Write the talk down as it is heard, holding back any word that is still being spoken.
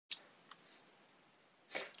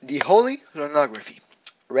The Holy Lornography,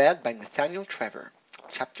 read by Nathaniel Trevor,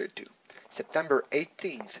 Chapter 2, September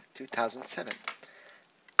 18th, 2007.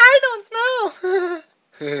 I don't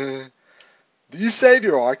know. Do you save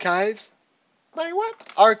your archives? My what?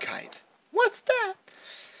 Archives. What's that?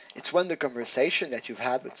 It's when the conversation that you've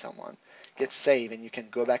had with someone gets saved and you can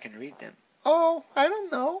go back and read them. Oh, I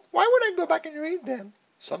don't know. Why would I go back and read them?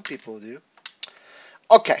 Some people do.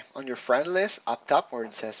 Okay, on your friend list, up top where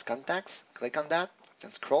it says contacts, click on that,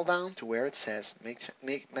 then scroll down to where it says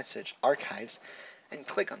make message archives, and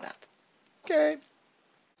click on that. Okay.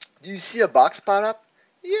 Do you see a box pop up?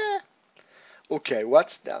 Yeah. Okay,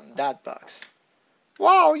 what's that box?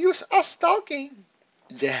 Wow, you are stalking.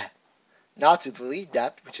 Yeah. Now to delete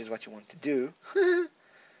that, which is what you want to do.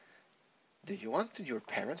 Do you want your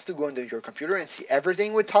parents to go into your computer and see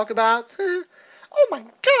everything we talk about? Oh my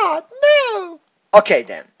god, no! Okay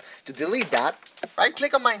then, to delete that, right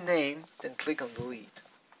click on my name, then click on delete.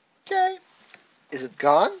 Okay. Is it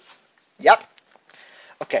gone? Yep.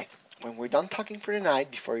 Okay, when we're done talking for the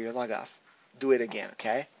night before you log off, do it again,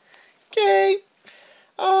 okay? Okay.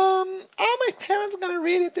 Are my parents gonna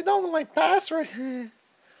read it? They don't know my password.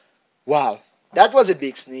 Wow, that was a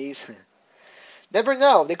big sneeze. Never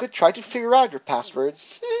know, they could try to figure out your password.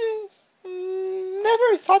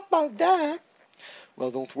 Never thought about that. Well,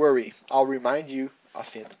 don't worry, I'll remind you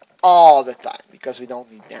of it all the time because we don't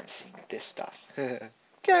need them seeing this stuff.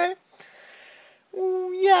 Okay.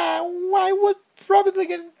 Yeah, I would probably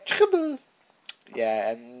get in trouble.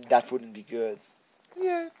 Yeah, and that wouldn't be good.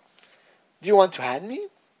 Yeah. Do you want to add me?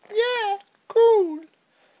 Yeah, cool.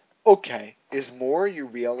 Okay, is Moore your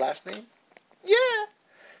real last name? Yeah.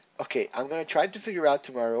 Okay, I'm gonna try to figure out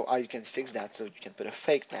tomorrow how you can fix that so you can put a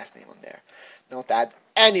fake last name on there. Don't add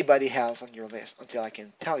anybody else on your list until I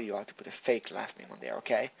can tell you how to put a fake last name on there,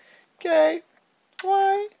 okay? Okay.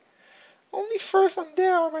 Why? Only first on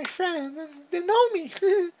there are my friends, and they know me.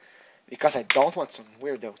 Because I don't want some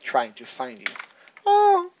weirdo trying to find you.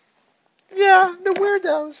 Oh, yeah, the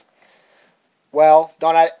weirdos. Well,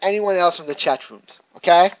 don't add anyone else from the chat rooms,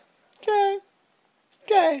 okay? Okay.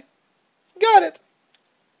 Okay. Got it.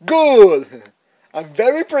 Good. I'm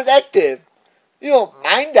very protective. You don't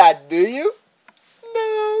mind that, do you?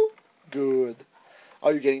 No. Good.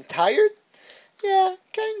 Are you getting tired? Yeah,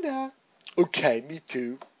 kinda. Okay, me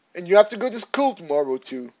too. And you have to go to school tomorrow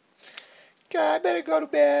too. Okay, I better go to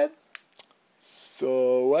bed.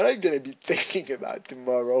 So, what are you gonna be thinking about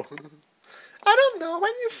tomorrow? I don't know,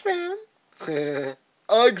 my new friend.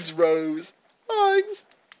 Uggs, Rose. Uggs.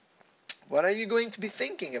 What are you going to be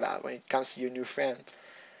thinking about when it comes to your new friend?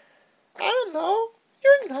 I don't know.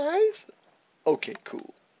 You're nice. Okay,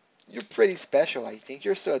 cool. You're pretty special, I think.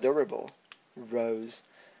 You're so adorable. Rose.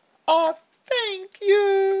 Oh, thank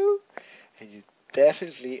you. And you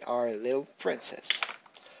definitely are a little princess.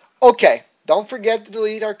 Okay, don't forget to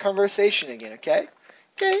delete our conversation again, okay?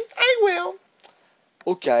 Okay, I will.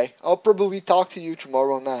 Okay, I'll probably talk to you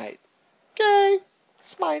tomorrow night. Okay,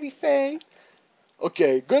 smiley face.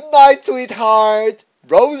 Okay, good night, sweetheart.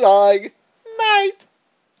 Rose hug. Night.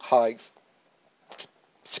 Hugs.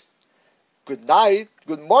 Good night.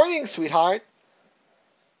 Good morning, sweetheart.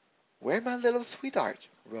 Where my little sweetheart?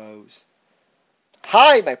 Rose.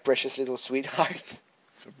 Hi, my precious little sweetheart.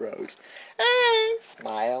 Rose. Hey,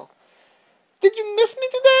 smile. Did you miss me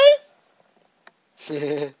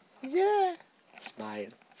today? Yeah. Smile.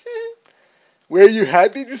 Were you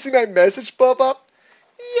happy to see my message pop up?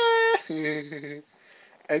 Yeah.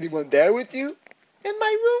 Anyone there with you? In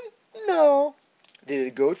my room? No. Did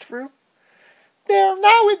it go through? There,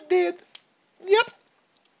 now it did. Yep.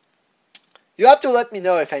 You have to let me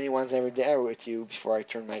know if anyone's ever there with you before I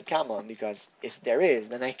turn my cam on, because if there is,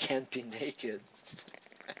 then I can't be naked.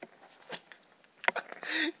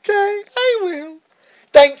 Okay, I will.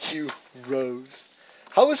 Thank you, Rose.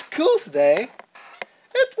 How was school today?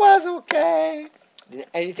 It was okay. Did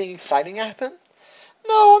anything exciting happen?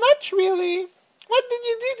 No, not really. What did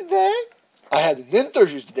you do today? I had an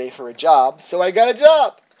interview today for a job, so I got a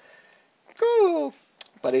job. Cool.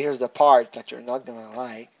 But here's the part that you're not gonna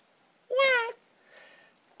like. What?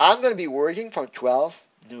 I'm gonna be working from 12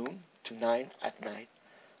 noon to 9 at night.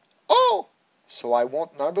 Oh! So I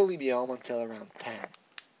won't normally be home until around 10.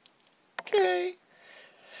 Okay.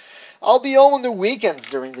 I'll be home on the weekends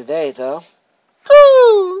during the day, though.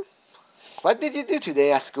 Cool. What did you do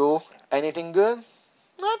today at school? Anything good?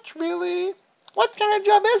 Not really. What kind of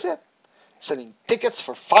job is it? Selling tickets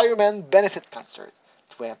for firemen benefit concert.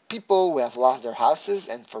 We have people who have lost their houses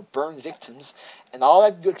and for burn victims and all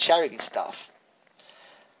that good charity stuff.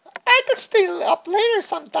 I could stay up later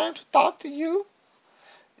sometime to talk to you.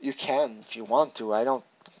 You can if you want to. I don't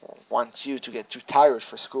want you to get too tired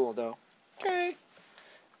for school, though. Okay.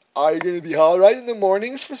 Are you going to be alright in the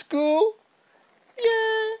mornings for school?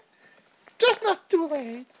 Yeah. Just not too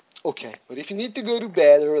late. Okay, but if you need to go to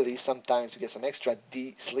bed early sometimes to get some extra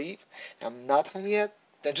sleep, and I'm not home yet,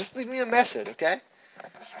 then just leave me a message, okay?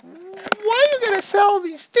 Why are you gonna sell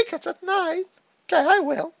these tickets at night? Okay, I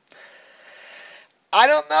will. I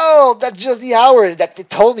don't know. That's just the hours that they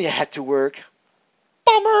told me I had to work.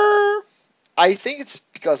 Bummer. I think it's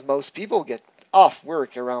because most people get off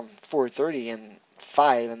work around 4:30 and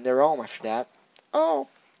 5 and they're home after that. Oh,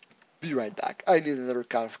 be right back. I need another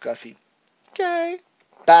cup of coffee. Okay.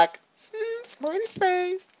 Back. Smiley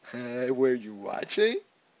face. Were you watching?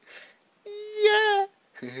 Yeah.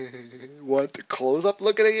 Want a close-up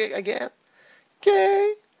look at it again?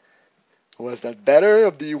 Okay. Was that better,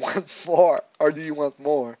 or do you want more? Or do you want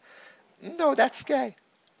more? No, that's gay.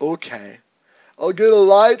 Okay. I'll get a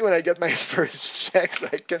light when I get my first check so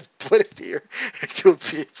I can put it here and you'll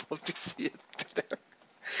be able to see it better.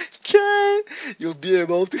 Okay. You'll be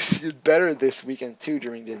able to see it better this weekend too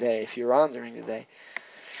during the day if you're on during the day.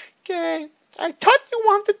 Okay. I thought you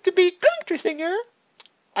wanted to be a country singer.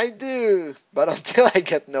 I do, but until I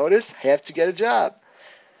get noticed, I have to get a job.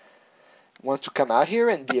 Want to come out here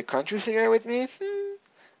and be a country singer with me?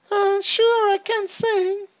 Sure, I can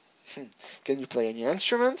sing. Can you play any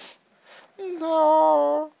instruments?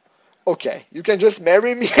 No. Okay, you can just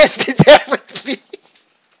marry me and be there with me.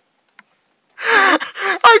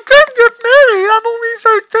 I can't get married, I'm only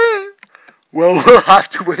 13. Well, we'll have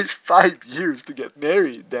to wait 5 years to get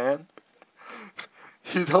married, Dan.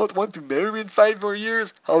 You don't want to marry me in 5 more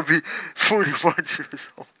years? I'll be 41 years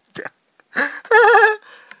old. Yeah.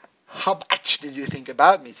 How much did you think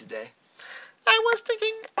about me today? I was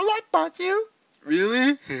thinking a lot about you.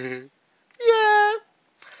 Really? Yeah.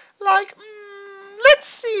 Like, let's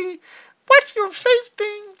see. What's your favorite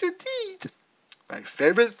thing to eat? My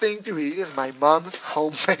favorite thing to eat is my mom's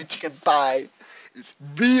homemade chicken pie. It's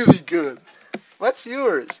really good. What's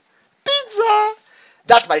yours? Pizza.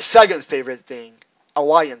 That's my second favorite thing.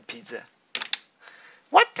 Hawaiian pizza.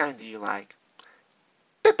 What kind do you like?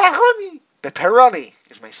 Pepperoni. Pepperoni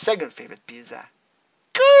is my second favorite pizza.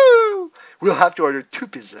 Cool. We'll have to order 2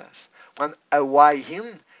 pizzas. One Hawaiian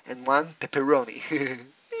and one pepperoni.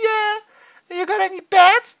 Yeah. You got any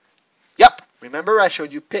pets? Yep. Remember I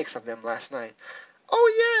showed you pics of them last night. Oh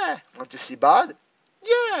yeah. Want to see Bud?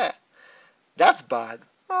 Yeah. That's Bud.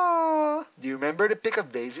 Oh. Do you remember the pic of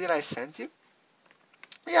Daisy that I sent you?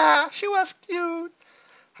 Yeah, she was cute.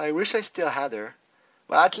 I wish I still had her.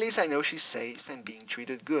 Well, at least I know she's safe and being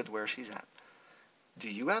treated good where she's at. Do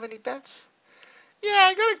you have any pets? Yeah,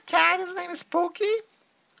 I got a cat. His name is Pokey.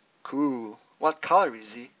 Cool. What color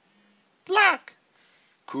is he? Black.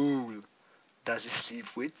 Cool. Does he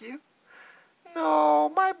sleep with you? No,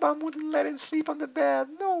 my bum wouldn't let him sleep on the bed.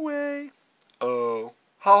 No way. Oh.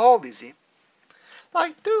 How old is he?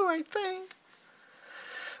 Like 2, I think.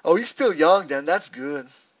 Oh, he's still young then. That's good.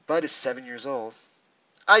 Bud is 7 years old.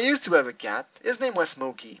 I used to have a cat. His name was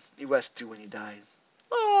Smokey. He was 2 when he died.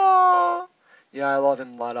 Oh. Yeah, I love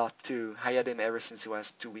him a lot too. I had him ever since he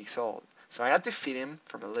was 2 weeks old. So I had to feed him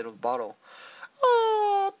from a little bottle.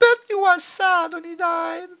 Oh, bet you was sad when he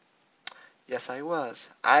died. Yes, I was.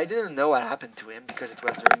 I didn't know what happened to him because it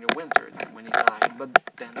was during the winter then when he died. But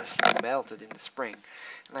then the snow melted in the spring.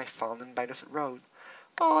 And I found him by the road.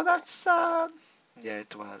 Oh, that's sad. Yeah,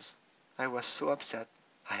 it was. I was so upset.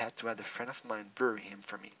 I had to have a friend of mine bury him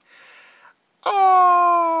for me.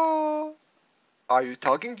 Oh. Are you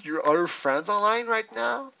talking to your other friends online right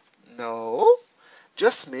now? No.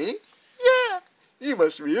 Just me? Yeah. You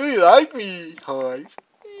must really like me. Hi.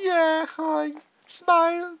 Yeah, hi.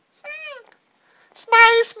 Smile.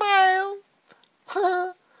 Smile, smile.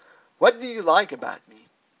 What do you like about me?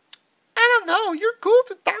 I don't know. You're cool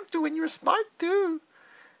to talk to and you're smart too.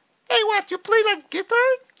 Hey, what? You play like guitar?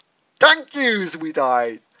 Thank you,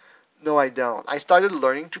 sweetheart. No, I don't. I started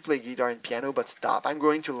learning to play guitar and piano, but stopped. I'm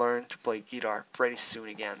going to learn to play guitar pretty soon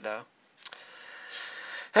again, though.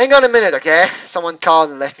 Hang on a minute, okay? Someone called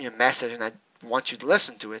and left me a message, and I want you to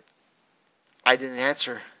listen to it. I didn't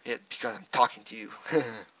answer it because I'm talking to you.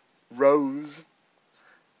 Rose.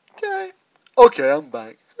 Okay. Okay, I'm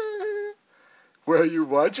back. Were you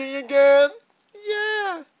watching again?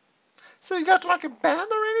 Yeah. So you got like a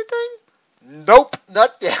band or anything? Nope, not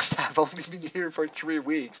yet. I've only been here for 3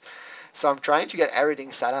 weeks. So I'm trying to get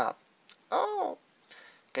everything set up. Oh.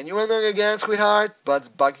 Can you enter again, sweetheart? Bud's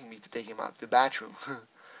bugging me to take him out to the bathroom.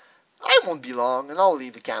 I won't be long, and I'll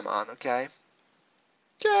leave the camera on, okay?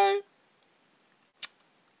 Okay.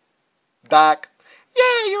 Back.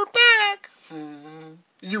 Yeah, you're back.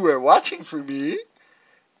 You were watching for me?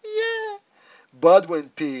 Bud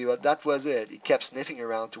wouldn't pee, but that was it. He kept sniffing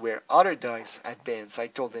around to where other dogs had been, so I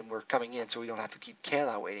told him we're coming in so we don't have to keep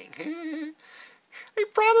Kayla waiting. He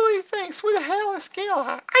probably thinks, who the hell is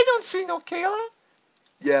Kayla? I don't see no Kayla.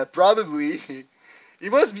 Yeah, probably. He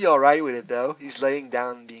must be alright with it, though. He's laying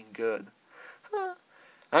down and being good. Huh.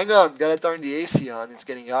 Hang on, gotta turn the AC on. It's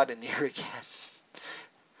getting hot in here again.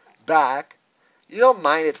 Back. You don't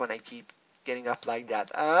mind it when I keep getting up like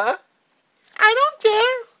that, huh? I don't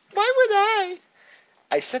care. Why would I?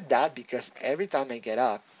 I said that because every time I get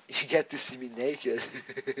up, you get to see me naked.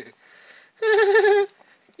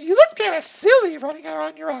 You look kind of silly running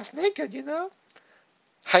around your house naked, you know?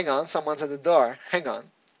 Hang on, someone's at the door. Hang on.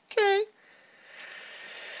 Okay.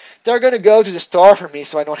 They're gonna go to the store for me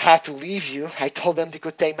so I don't have to leave you. I told them to go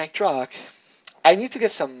take my truck. I need to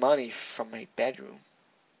get some money from my bedroom.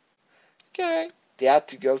 Okay. They had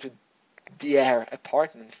to go to their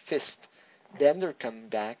apartment first. Then they're coming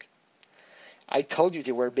back. I told you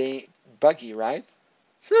they were being buggy, right?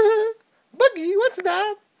 Buggy? What's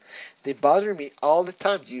that? They bother me all the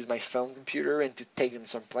time to use my phone computer and to take them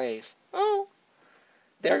someplace. Oh,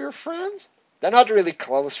 they're your friends? They're not really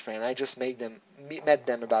close friends. I just met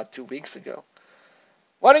them about 2 weeks ago.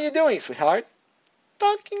 What are you doing, sweetheart?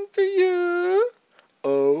 Talking to you.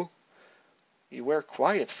 Oh, you were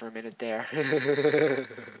quiet for a minute there.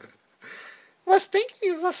 Was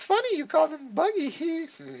thinking it was funny you called them buggy.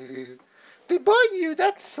 They bug you,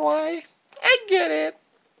 that's why. I get it.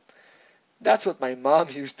 That's what my mom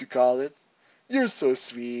used to call it. You're so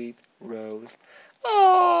sweet, Rose.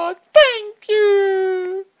 Oh, thank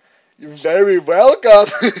you. You're very welcome.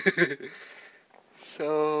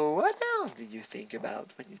 So, what else did you think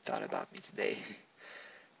about when you thought about me today?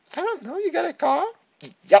 I don't know, you got a car?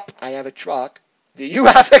 Yup, I have a truck. Do you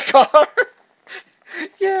have a car?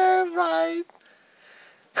 Yeah, right.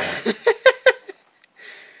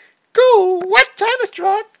 Cool, what kind of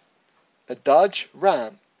truck? A Dodge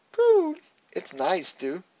Ram. Cool, it's nice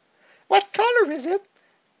too. What color is it?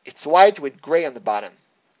 It's white with gray on the bottom.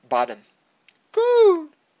 Cool.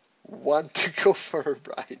 Want to go for a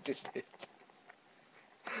ride in it?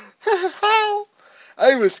 How?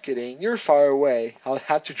 I was kidding. You're far away. I'll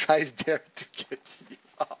have to drive there to get you.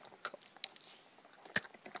 Oh,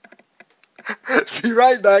 God. Be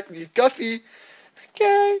right back. Need coffee?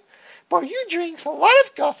 Okay. But you drink a lot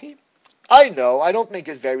of coffee. I know. I don't make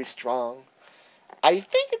it very strong. I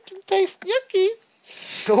think it tastes yucky.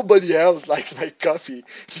 Nobody else likes my coffee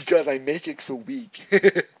because I make it so weak.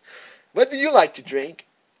 What do you like to drink?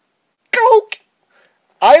 Coke.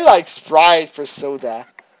 I like Sprite for soda.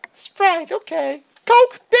 Sprite, okay.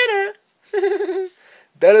 Coke, bitter.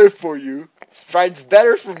 Better for you. Sprite's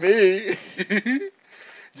better for me. Do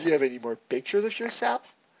you have any more pictures of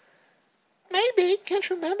yourself? Maybe. Can't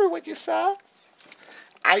remember what you saw.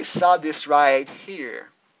 I saw this right here.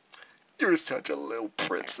 You're such a little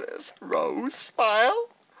princess, Rose. Smile.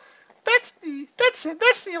 That's it.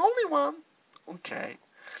 That's the only one. Okay.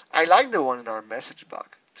 I like the one in our message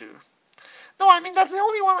box, too. No, I mean, that's the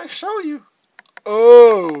only one I show you.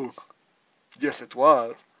 Oh. Yes, it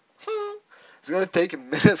was. It's gonna take a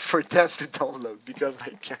minute for them to download because my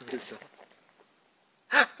camera is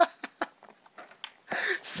on.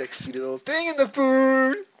 Sexy little thing in the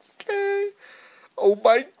food. Okay. Oh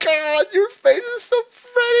my God, your face is so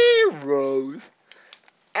pretty, Rose.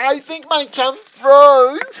 I think my cam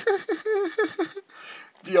froze.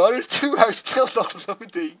 The other two are still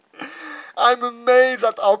downloading. I'm amazed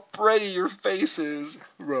at how pretty your face is,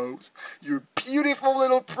 Rose. You're a beautiful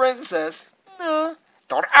little princess. Nah,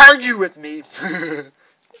 don't argue with me.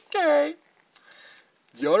 Okay.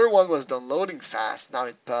 The other one was downloading fast. Now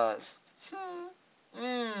it does.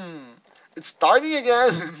 It's starting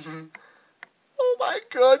again. Oh my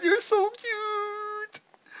God, you're so cute.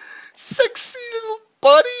 Sexy little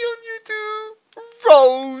body on you too.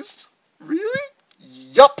 Rose. Really?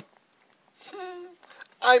 Yup.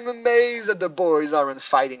 I'm amazed that the boys aren't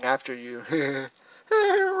fighting after you.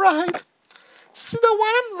 Right. See the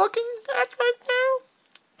one I'm looking at right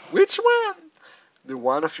now? Which one? The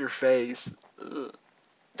one of your face. Ugh.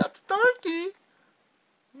 That's dirty.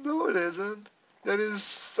 No, it isn't. That is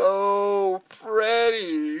so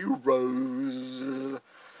pretty, Rose.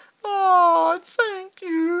 Oh, thank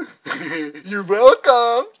you. You're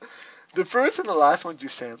welcome. The first and the last one you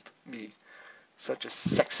sent me. Such a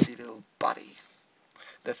sexy little body.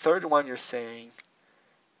 The third one you're saying,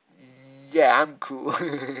 yeah, I'm cool.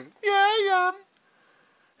 Yeah, I am.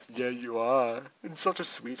 Yeah, you are. And such a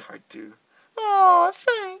sweetheart, too. Oh,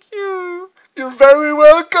 thank you. You're very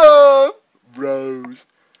welcome, Rose.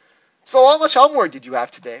 So how much homework did you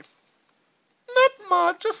have today? Not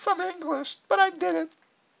much, just some English, but I did it.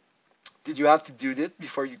 Did you have to do that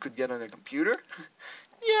before you could get on a computer?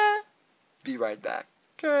 Yeah. Be right back.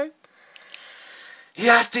 Okay. He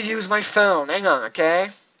has to use my phone. Hang on, okay?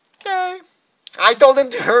 Okay. I told him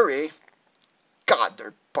to hurry. God,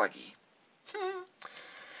 they're buggy.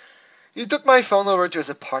 He took my phone over to his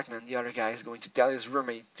apartment. The other guy is going to tell his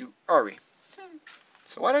roommate to hurry.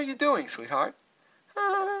 So what are you doing, sweetheart?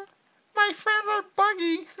 My friends are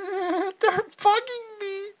buggy. They're bugging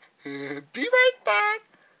me. Be right back.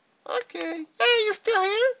 Okay. Hey, you still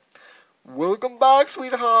here? Welcome back,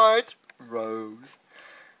 sweetheart. Rose.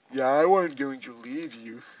 Yeah, I wasn't going to leave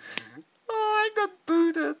you. Oh, I got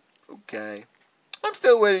booted. Okay. I'm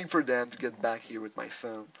still waiting for them to get back here with my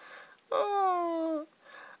phone. Oh.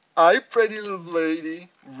 Hi, pretty little lady.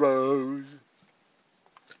 Rose.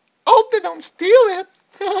 Hope they don't steal it.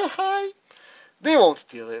 Hi. They won't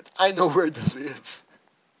steal it. I know where they live.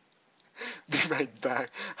 Be right back.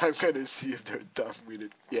 I'm gonna see if they're done with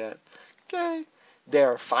it yet. Okay.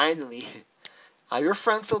 There, finally. Are your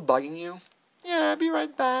friends still bugging you? Yeah, be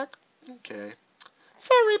right back. Okay.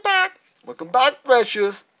 Sorry, back. Welcome back,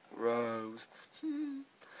 precious. Rose.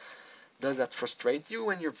 Does that frustrate you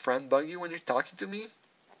when your friend bug you when you're talking to me?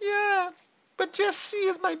 Yeah, but Jessie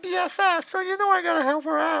is my BFF, so you know I gotta help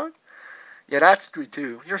her out. Yeah, that's true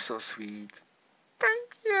too. You're so sweet.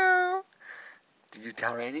 Thank you. Did you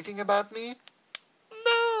tell her anything about me?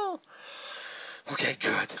 No. Okay,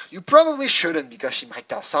 good. You probably shouldn't because she might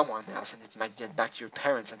tell someone else and it might get back to your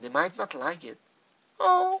parents and they might not like it.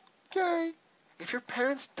 Okay. If your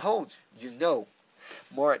parents told you no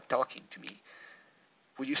more at talking to me,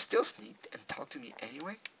 would you still sneak and talk to me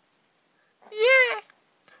anyway? Yeah.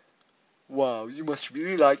 Wow, you must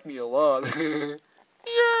really like me a lot.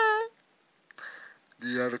 Yeah. Do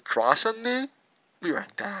you have a crush on me? Be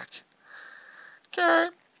right back. Okay.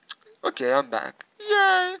 Okay, I'm back.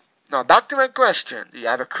 Yay. Now back to my question. Do you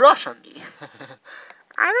have a crush on me?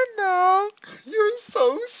 I don't know. You're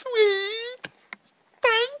so sweet.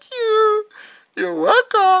 Thank you. You're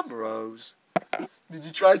welcome, Rose. Did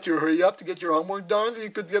you try to hurry up to get your homework done so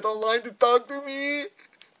you could get online to talk to me?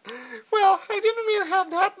 Well, I didn't really have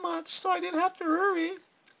that much, so I didn't have to hurry.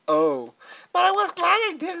 Oh, but I was glad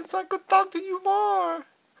I didn't so I could talk to you more.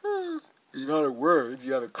 In other words,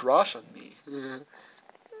 you have a crush on me.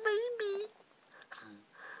 Maybe.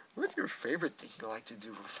 What's your favorite thing you like to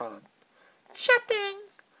do for fun? Shopping.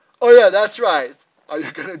 Oh yeah, that's right. Are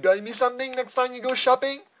you gonna buy me something next time you go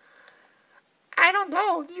shopping? I don't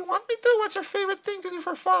know. Do you want me to? What's your favorite thing to do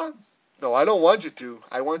for fun? No, I don't want you to.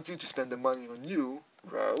 I want you to spend the money on you,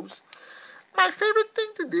 Rose. My favorite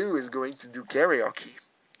thing to do is going to do karaoke.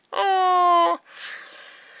 Oh,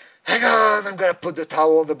 hang on. I'm gonna put the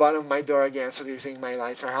towel on the bottom of my door again so they think my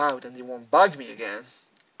lights are out and they won't bug me again.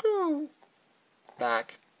 Cool.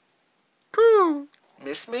 Back. Cool.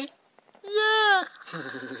 Miss me? Yeah.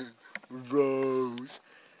 Rose.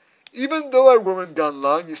 Even though I weren't gone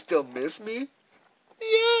long, you still miss me?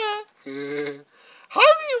 Yeah. How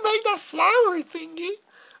do you make that flower thingy?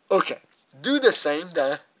 Okay. Do the same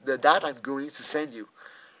that I'm going to send you.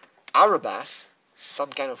 Arabas, some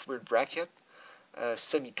kind of weird bracket,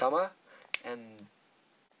 semi-comma, and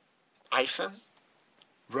hyphen,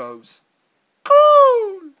 rose.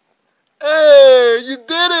 Cool! Hey, you did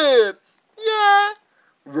it! Yeah.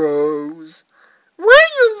 Rose. Where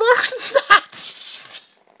you learned that?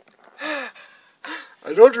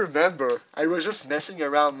 I don't remember. I was just messing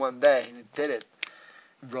around one day and it did it.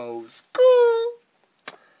 Rose. Cool.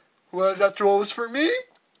 Was that rose for me?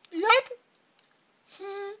 Yep.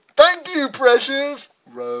 Thank you, precious.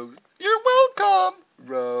 Rose. You're welcome.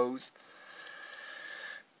 Rose.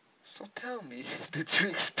 So tell me, did you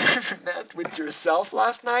experiment with yourself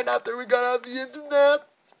last night after we got off the internet?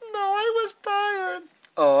 No, I was tired.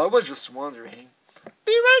 Oh, I was just wondering.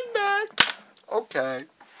 Be right back. Okay.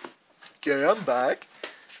 Okay, I'm back.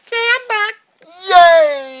 Okay, I'm back.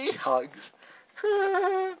 Yay! Hugs.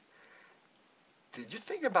 Did you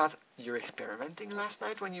think about your experimenting last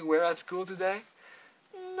night when you were at school today?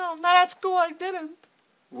 No, not at school, I didn't.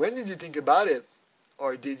 When did you think about it?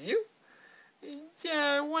 Or did you?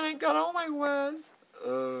 Yeah, when I got home I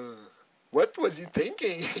was. What was you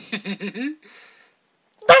thinking?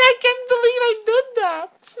 But I can't believe I did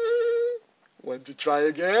that. Want to try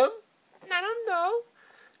again? I don't know.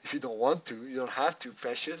 If you don't want to, you don't have to,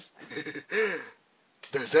 precious.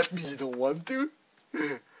 Does that mean you don't want to?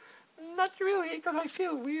 Not really, because I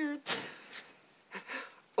feel weird.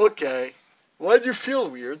 Okay. Why do you feel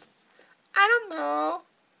weird? I don't know.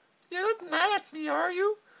 You're not mad at me, are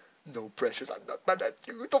you? No, precious, I'm not mad at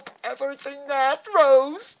you. Don't ever think that,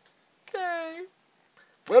 Rose. Okay.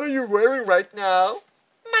 What are you wearing right now?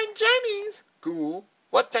 My jammies. Cool.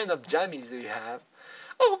 What kind of jammies do you have?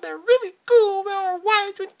 Oh, they're really cool. They are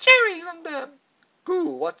white with cherries on them.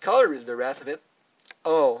 Cool. What color is the rest of it?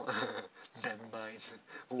 Oh, never mind.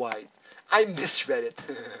 White. I misread it.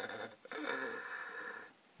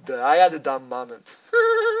 I had a dumb moment.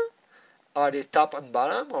 Are they top and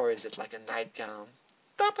bottom, or is it like a nightgown?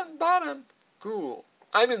 Top and bottom. Cool.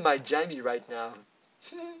 I'm in my jammy right now.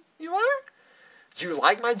 You are? Do you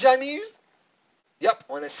like my jammies? Yep.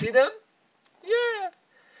 Want to see them? Yeah.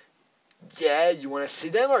 Yeah, you want to see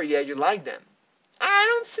them, or yeah, you like them? I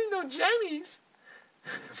don't see no jammies.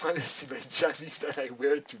 Want to see my jammies that I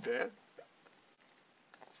wear to bed?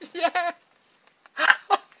 Yeah.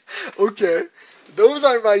 Okay. Those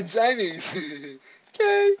are my jammies.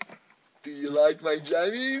 Okay. Do you like my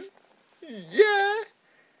jammies? Yeah.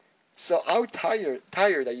 So how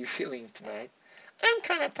tired are you feeling tonight? I'm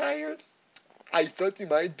kind of tired. I thought you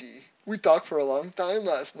might be. We talked for a long time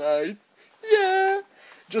last night. Yeah.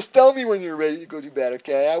 Just tell me when you're ready to go to bed,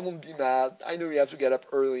 okay? I won't be mad. I know you have to get up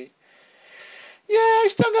early. Yeah, I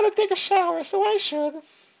still gotta take a shower, so I should.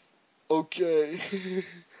 Okay.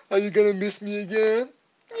 Are you gonna miss me again?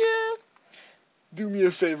 Yeah. Do me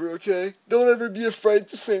a favor, okay? Don't ever be afraid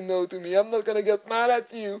to say no to me. I'm not gonna get mad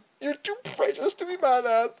at you. You're too precious to be mad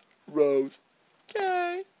at. Rose.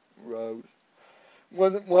 Okay. Rose.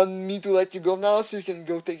 Want me to let you go now so you can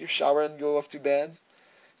go take your shower and go off to bed?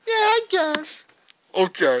 Yeah, I guess.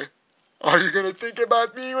 Okay. Are you gonna think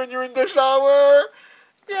about me when you're in the shower?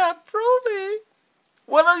 Yeah, probably.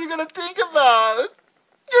 What are you gonna think about?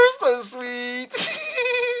 You're so sweet.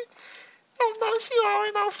 How nice you are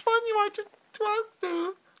and how fun you are to talk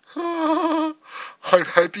to. I'm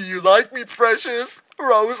happy you like me, precious.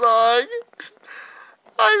 Rose hug.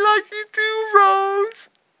 I like you too, Rose.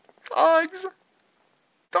 Hugs.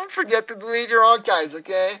 Don't forget to delete your archives,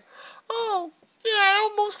 okay? Oh, yeah, I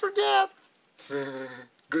almost forget.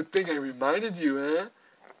 Good thing I reminded you, huh?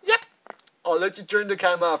 Yep. I'll let you turn the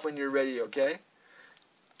cam off when you're ready, okay?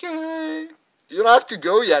 Okay. You don't have to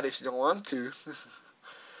go yet if you don't want to.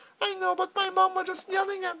 I know, but my mom was just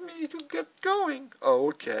yelling at me to get going. Oh,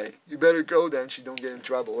 okay. You better go then so you don't get in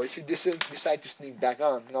trouble. If you decide to sneak back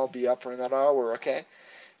on, I'll be up for another hour, okay?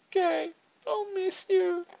 Okay. I'll miss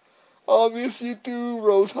you. I'll miss you too,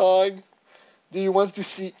 Rose Hog. Do you want to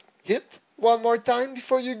see Hit one more time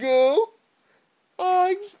before you go?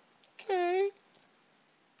 Hugs. Okay.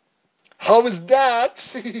 How was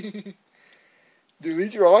that?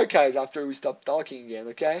 Delete your archives after we stop talking again,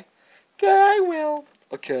 okay? Okay, I will.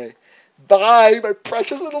 Okay. Bye, my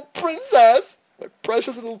precious little princess. My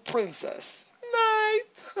precious little princess. Night.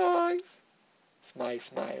 Hugs. Smile,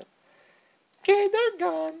 smile. Okay, they're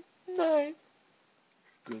gone. Night.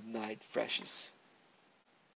 Good night, precious.